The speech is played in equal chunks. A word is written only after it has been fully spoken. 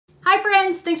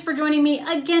friends, thanks for joining me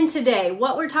again today.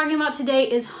 What we're talking about today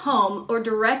is home or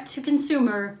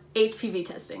direct-to-consumer HPV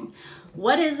testing.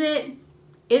 What is it?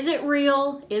 Is it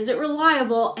real? Is it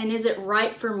reliable? And is it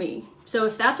right for me? So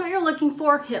if that's what you're looking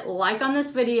for, hit like on this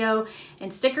video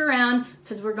and stick around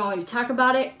because we're going to talk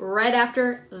about it right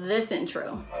after this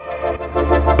intro.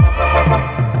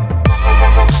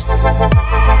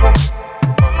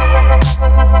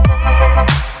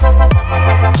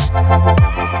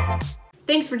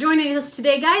 Thanks for joining us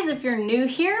today, guys. If you're new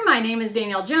here, my name is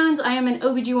Danielle Jones. I am an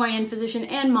OBGYN physician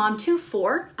and mom to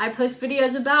 4. I post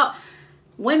videos about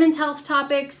women's health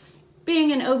topics,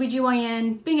 being an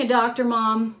OBGYN, being a doctor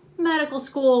mom, medical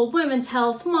school, women's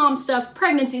health, mom stuff,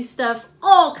 pregnancy stuff,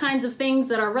 all kinds of things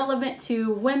that are relevant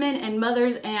to women and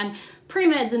mothers and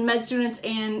pre-meds and med students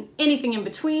and anything in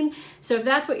between. So if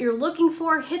that's what you're looking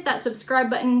for, hit that subscribe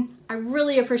button. I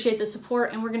really appreciate the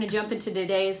support, and we're going to jump into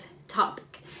today's topic.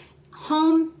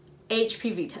 Home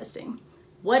HPV testing.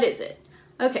 What is it?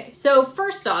 Okay, so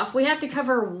first off, we have to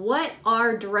cover what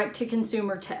are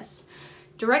direct-to-consumer tests.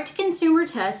 Direct-to-consumer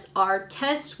tests are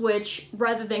tests which,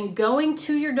 rather than going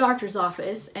to your doctor's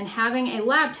office and having a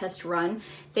lab test run,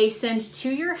 they send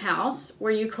to your house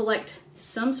where you collect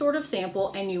some sort of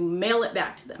sample and you mail it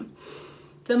back to them.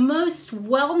 The most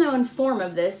well-known form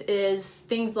of this is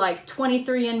things like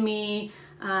 23andMe,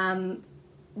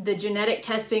 the genetic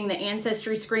testing, the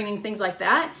ancestry screening, things like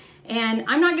that. And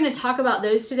I'm not going to talk about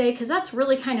those today because that's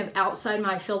really kind of outside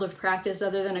my field of practice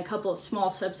other than a couple of small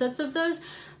subsets of those.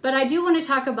 But I do want to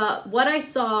talk about what I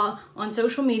saw on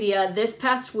social media this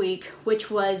past week,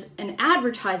 which was an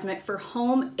advertisement for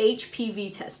home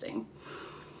HPV testing.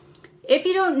 If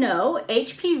you don't know,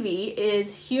 HPV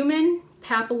is Human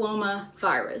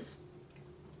Papillomavirus.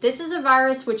 This is a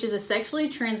virus which is a sexually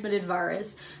transmitted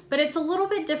virus, but it's a little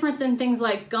bit different than things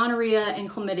like gonorrhea and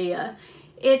chlamydia.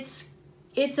 It's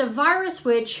a virus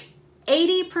which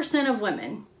 80% of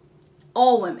women,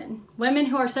 all women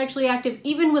who are sexually active,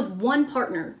 even with one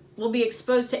partner, will be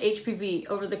exposed to HPV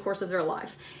over the course of their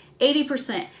life.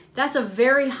 80%. That's a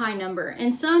very high number.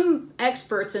 And some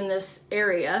experts in this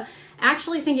area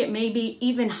actually think it may be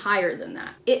even higher than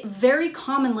that. It very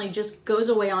commonly just goes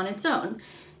away on its own.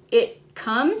 It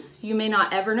comes, you may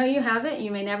not ever know you have it,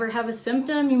 you may never have a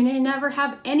symptom, you may never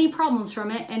have any problems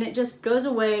from it, and it just goes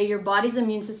away, your body's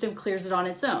immune system clears it on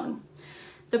its own.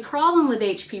 The problem with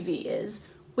HPV is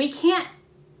we can't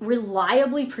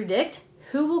reliably predict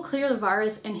who will clear the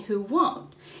virus and who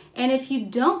won't. And if you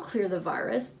don't clear the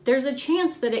virus, there's a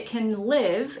chance that it can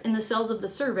live in the cells of the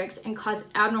cervix and cause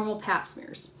abnormal pap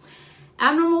smears.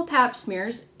 Abnormal pap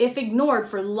smears, if ignored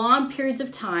for long periods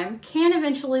of time, can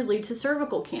eventually lead to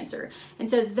cervical cancer. And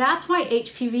so that's why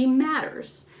HPV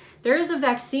matters. There is a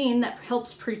vaccine that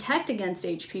helps protect against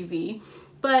HPV,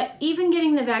 but even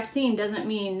getting the vaccine doesn't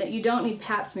mean that you don't need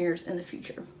pap smears in the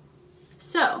future.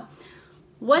 So,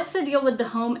 what's the deal with the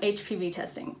home HPV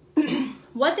testing?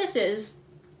 What this is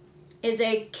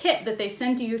a kit that they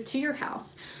send to you to your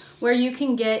house where you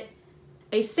can get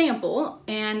a sample,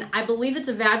 and I believe it's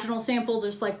a vaginal sample,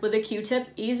 just like with a Q-tip,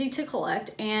 easy to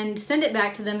collect, and send it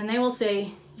back to them, and they will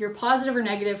say you're positive or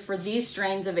negative for these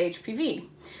strains of HPV.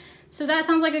 So that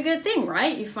sounds like a good thing,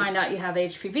 right? You find out you have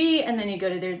HPV, and then you go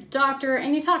to their doctor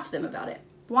and you talk to them about it.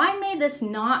 Why may this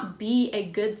not be a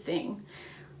good thing?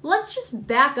 Let's just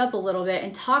back up a little bit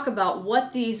and talk about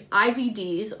what these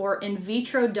IVDs, or in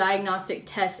vitro diagnostic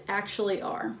tests, actually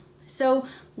are. So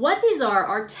what these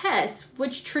are tests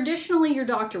which traditionally your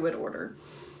doctor would order.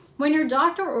 When your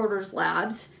doctor orders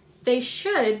labs, they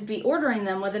should be ordering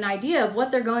them with an idea of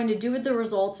what they're going to do with the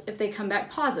results if they come back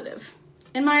positive.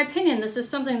 In my opinion, this is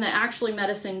something that actually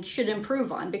medicine should improve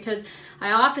on, because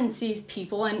I often see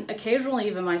people, and occasionally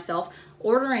even myself,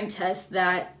 ordering tests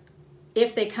that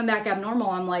if they come back abnormal,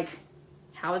 I'm like,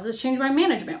 how has this changed my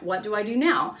management? What do I do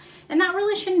now? And that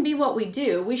really shouldn't be what we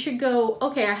do. We should go,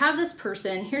 okay, I have this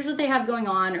person, here's what they have going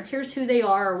on, or here's who they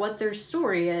are, or what their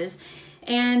story is,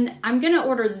 and I'm gonna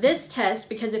order this test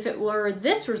because if it were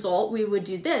this result, we would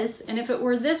do this, and if it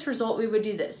were this result, we would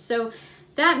do this. So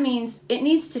that means it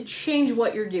needs to change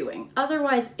what you're doing.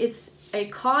 Otherwise, it's a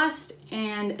cost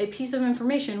and a piece of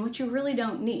information which you really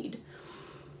don't need.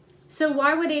 So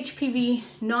why would HPV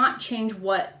not change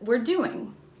what we're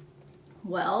doing?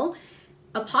 Well,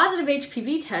 a positive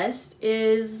HPV test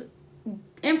is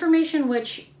information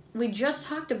which we just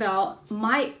talked about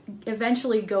might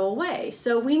eventually go away.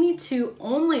 So we need to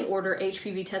only order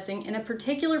HPV testing in a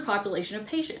particular population of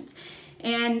patients.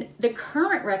 And the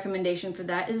current recommendation for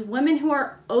that is women who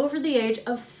are over the age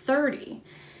of 30.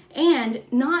 And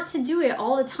not to do it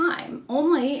all the time,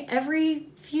 only every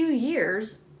few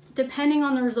years, depending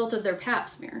on the result of their pap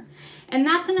smear. And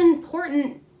that's an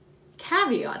important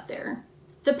caveat there.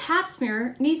 The pap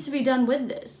smear needs to be done with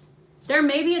this. There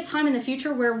may be a time in the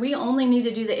future where we only need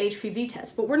to do the HPV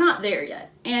test, but we're not there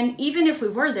yet. And even if we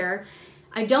were there,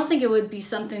 I don't think it would be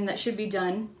something that should be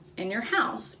done in your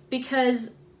house,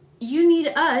 because you need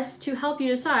us to help you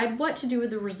decide what to do with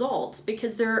the results,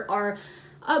 because there are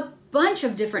a bunch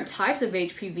of different types of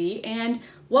HPV, and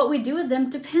what we do with them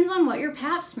depends on what your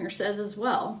pap smear says as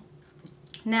well.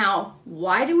 Now,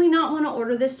 why do we not want to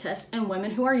order this test in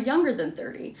women who are younger than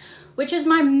 30? Which is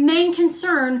my main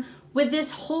concern with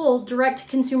this whole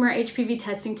direct-to-consumer HPV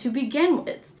testing to begin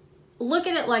with. Look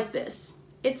at it like this.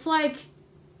 It's like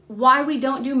why we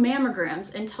don't do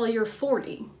mammograms until you're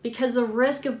 40, because the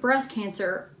risk of breast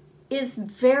cancer is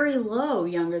very low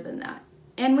younger than that.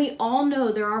 And we all know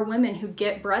there are women who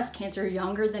get breast cancer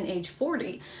younger than age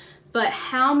 40. But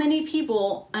how many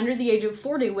people under the age of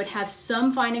 40 would have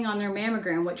some finding on their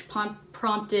mammogram which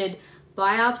prompted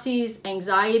biopsies,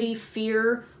 anxiety,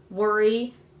 fear,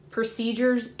 worry,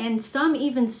 procedures, and some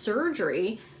even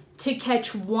surgery to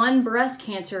catch one breast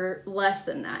cancer less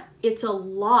than that? It's a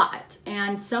lot.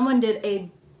 And someone did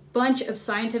a bunch of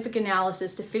scientific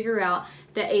analysis to figure out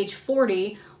that age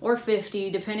 40 or 50,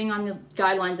 depending on the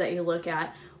guidelines that you look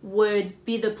at, would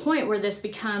be the point where this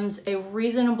becomes a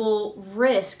reasonable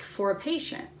risk for a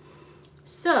patient.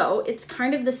 So it's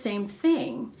kind of the same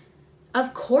thing.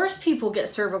 Of course people get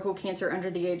cervical cancer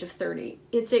under the age of 30.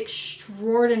 It's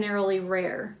extraordinarily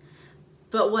rare.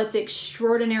 But what's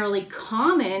extraordinarily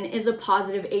common is a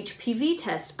positive HPV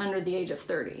test under the age of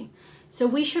 30. So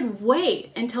we should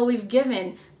wait until we've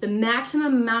given the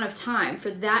maximum amount of time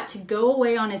for that to go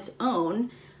away on its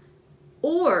own,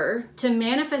 or to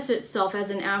manifest itself as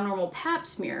an abnormal pap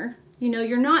smear. You know,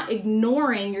 you're not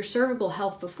ignoring your cervical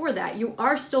health before that. You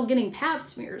are still getting pap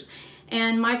smears.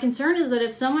 And my concern is that if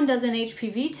someone does an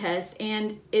HPV test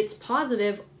and it's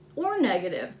positive or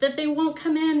negative, that they won't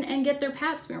come in and get their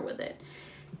pap smear with it.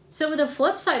 So the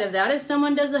flip side of that is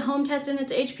someone does a home test and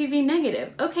it's HPV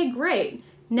negative. Okay, great.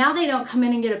 Now they don't come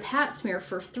in and get a pap smear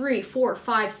for 3, 4,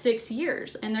 5, 6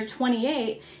 years, and they're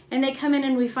 28, and they come in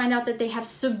and we find out that they have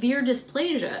severe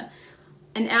dysplasia,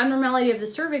 an abnormality of the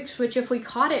cervix, which if we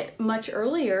caught it much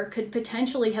earlier could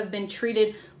potentially have been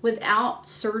treated without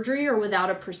surgery or without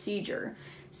a procedure.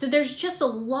 So there's just a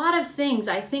lot of things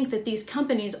I think that these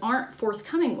companies aren't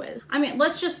forthcoming with. I mean,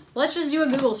 let's just do a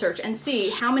Google search and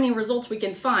see how many results we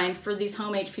can find for these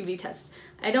home HPV tests.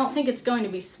 I don't think it's going to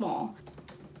be small.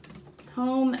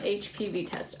 Home HPV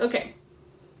test. Okay.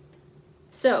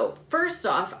 So first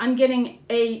off, I'm getting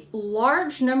a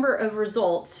large number of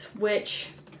results which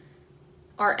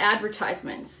are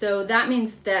advertisements. So that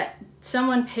means that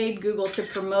someone paid Google to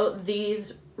promote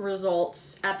these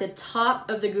results at the top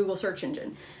of the Google search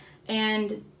engine.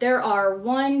 And there are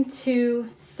 1, 2,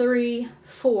 3,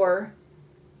 4,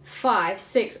 5,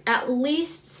 6, at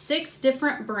least 6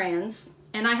 different brands.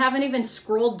 And I haven't even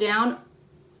scrolled down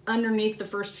underneath the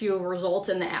first few results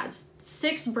in the ads.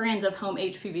 6 brands of home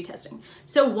HPV testing.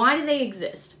 So why do they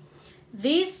exist?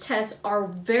 These tests are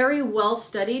very well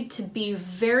studied to be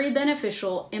very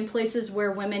beneficial in places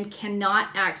where women cannot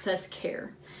access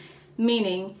care.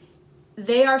 Meaning,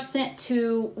 they are sent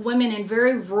to women in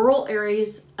very rural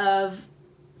areas of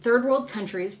third world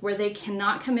countries where they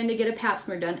cannot come in to get a pap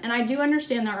smear done. And I do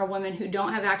understand there are women who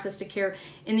don't have access to care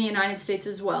in the United States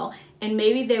as well. And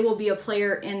maybe they will be a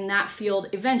player in that field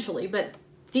eventually. But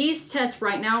these tests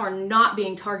right now are not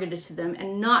being targeted to them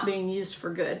and not being used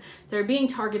for good. They're being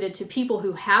targeted to people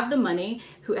who have the money,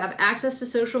 who have access to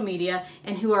social media,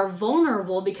 and who are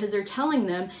vulnerable because they're telling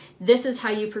them this is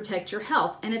how you protect your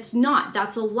health. And it's not.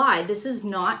 That's a lie. This is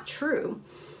not true.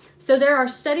 So there are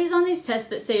studies on these tests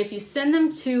that say if you send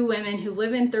them to women who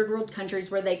live in third world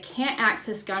countries where they can't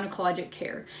access gynecologic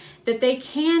care, that they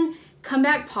can come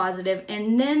back positive,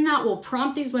 and then that will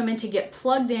prompt these women to get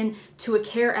plugged in to a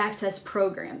care access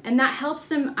program. And that helps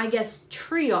them, I guess,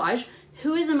 triage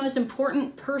who is the most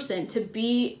important person to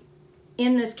be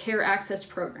in this care access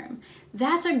program.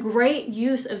 That's a great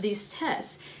use of these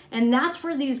tests, and that's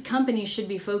where these companies should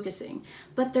be focusing,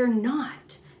 but they're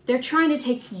not. They're trying to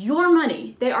take your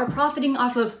money. They are profiting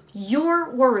off of your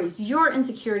worries, your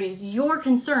insecurities, your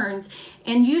concerns,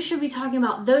 and you should be talking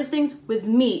about those things with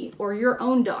me or your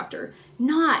own doctor,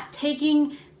 not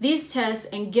taking these tests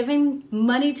and giving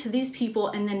money to these people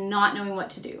and then not knowing what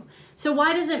to do. So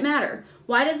why does it matter?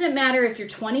 Why does it matter if you're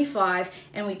 25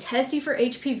 and we test you for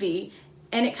HPV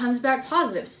and it comes back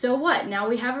positive? So what? Now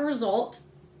we have a result,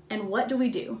 and what do we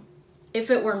do? If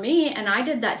it were me and I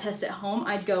did that test at home,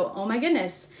 I'd go, oh my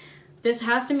goodness, this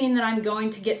has to mean that I'm going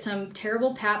to get some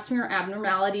terrible pap smear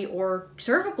abnormality or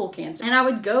cervical cancer. And I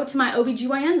would go to my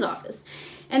OBGYN's office.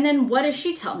 And then what does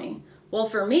she tell me? Well,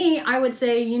 for me, I would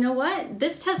say, you know what?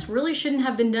 This test really shouldn't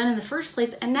have been done in the first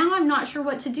place, and now I'm not sure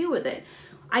what to do with it.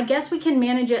 I guess we can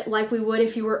manage it like we would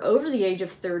if you were over the age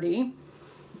of 30,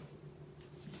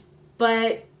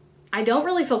 but I don't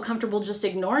really feel comfortable just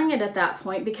ignoring it at that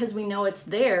point because we know it's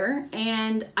there,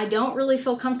 and I don't really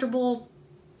feel comfortable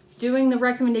doing the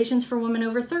recommendations for women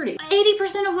over 30.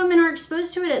 80% of women are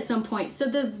exposed to it at some point, so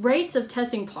the rates of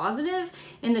testing positive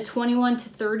in the 21 to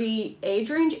 30 age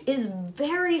range is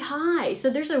very high. So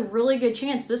there's a really good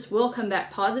chance this will come back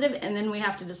positive, and then we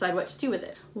have to decide what to do with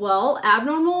it. Well,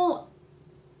 abnormal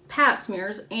pap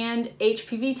smears and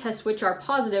HPV tests, which are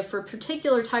positive for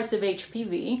particular types of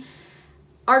HPV,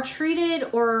 are treated,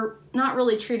 or not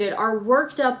really treated, are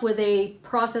worked up with a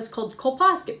process called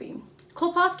colposcopy.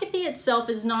 Colposcopy itself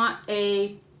is not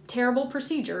a terrible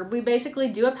procedure. We basically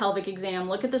do a pelvic exam,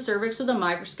 look at the cervix with a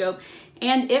microscope,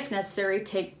 and if necessary,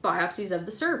 take biopsies of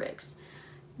the cervix.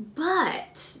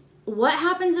 But what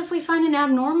happens if we find an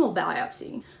abnormal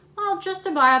biopsy? Well, just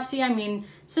a biopsy, I mean,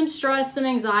 some stress, some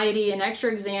anxiety, an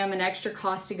extra exam, an extra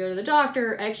cost to go to the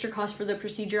doctor, extra cost for the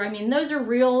procedure. I mean, those are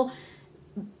real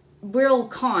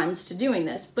cons to doing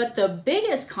this, but the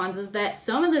biggest cons is that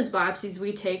some of those biopsies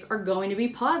we take are going to be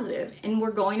positive, and we're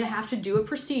going to have to do a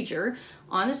procedure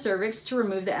on the cervix to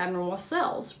remove the abnormal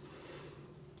cells.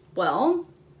 Well,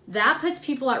 that puts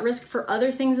people at risk for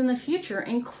other things in the future,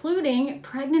 including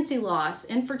pregnancy loss,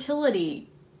 infertility,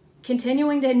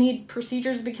 continuing to need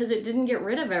procedures because it didn't get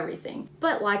rid of everything.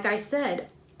 But like I said,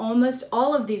 almost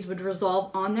all of these would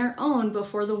resolve on their own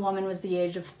before the woman was the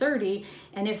age of 30,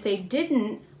 and if they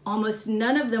didn't, almost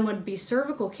none of them would be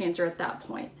cervical cancer at that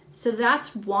point. So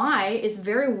that's why it's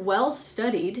very well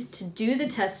studied to do the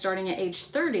test starting at age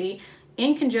 30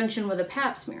 in conjunction with a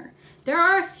pap smear. There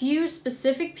are a few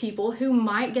specific people who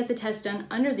might get the test done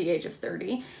under the age of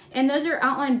 30, and those are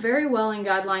outlined very well in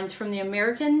guidelines from the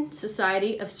American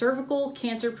Society of Cervical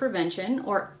Cancer Prevention,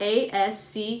 or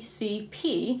ASCCP,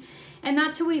 and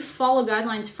that's who we follow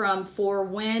guidelines from for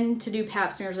when to do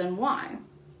pap smears and why.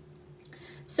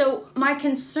 So my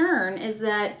concern is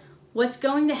that what's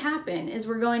going to happen is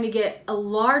we're going to get a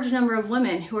large number of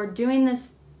women who are doing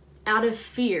this out of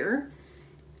fear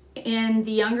in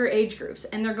the younger age groups,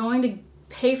 and they're going to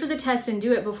pay for the test and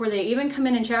do it before they even come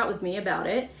in and chat with me about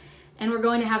it, and we're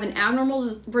going to have an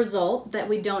abnormal result that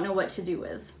we don't know what to do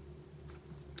with.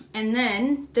 And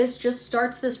then this just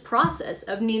starts this process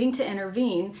of needing to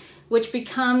intervene, which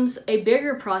becomes a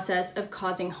bigger process of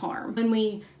causing harm. When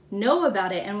we know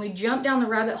about it and we jump down the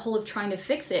rabbit hole of trying to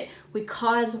fix it, we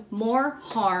cause more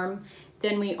harm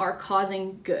than we are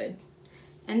causing good.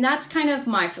 And that's kind of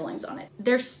my feelings on it.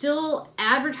 They're still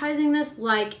advertising this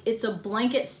like it's a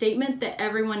blanket statement that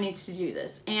everyone needs to do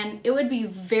this. And it would be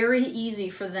very easy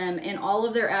for them in all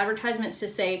of their advertisements to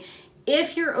say,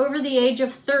 if you're over the age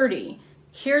of 30,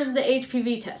 here's the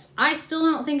HPV test. I still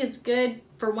don't think it's good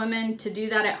for women to do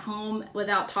that at home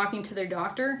without talking to their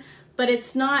doctor, but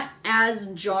it's not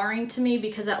as jarring to me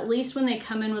because at least when they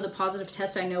come in with a positive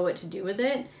test, I know what to do with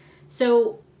it.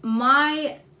 So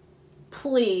my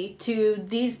plea to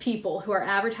these people who are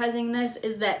advertising this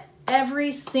is that every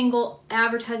single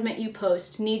advertisement you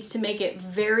post needs to make it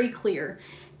very clear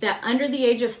that under the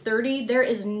age of 30, there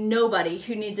is nobody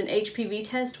who needs an HPV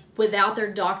test without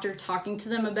their doctor talking to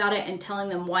them about it and telling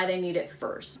them why they need it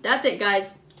first. That's it,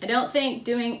 guys. I don't think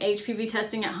doing HPV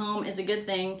testing at home is a good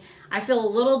thing. I feel a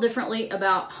little differently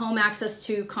about home access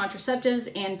to contraceptives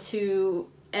and to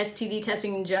STD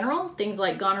testing in general, things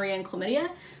like gonorrhea and chlamydia,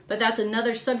 but that's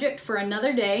another subject for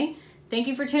another day. Thank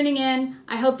you for tuning in.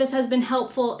 I hope this has been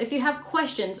helpful. If you have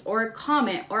questions or a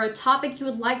comment or a topic you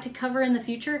would like to cover in the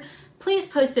future, please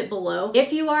post it below.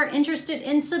 If you are interested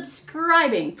in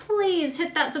subscribing, please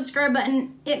hit that subscribe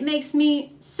button. It makes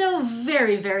me so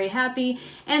very, very happy.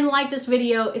 And like this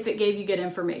video if it gave you good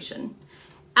information.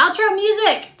 Outro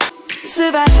music!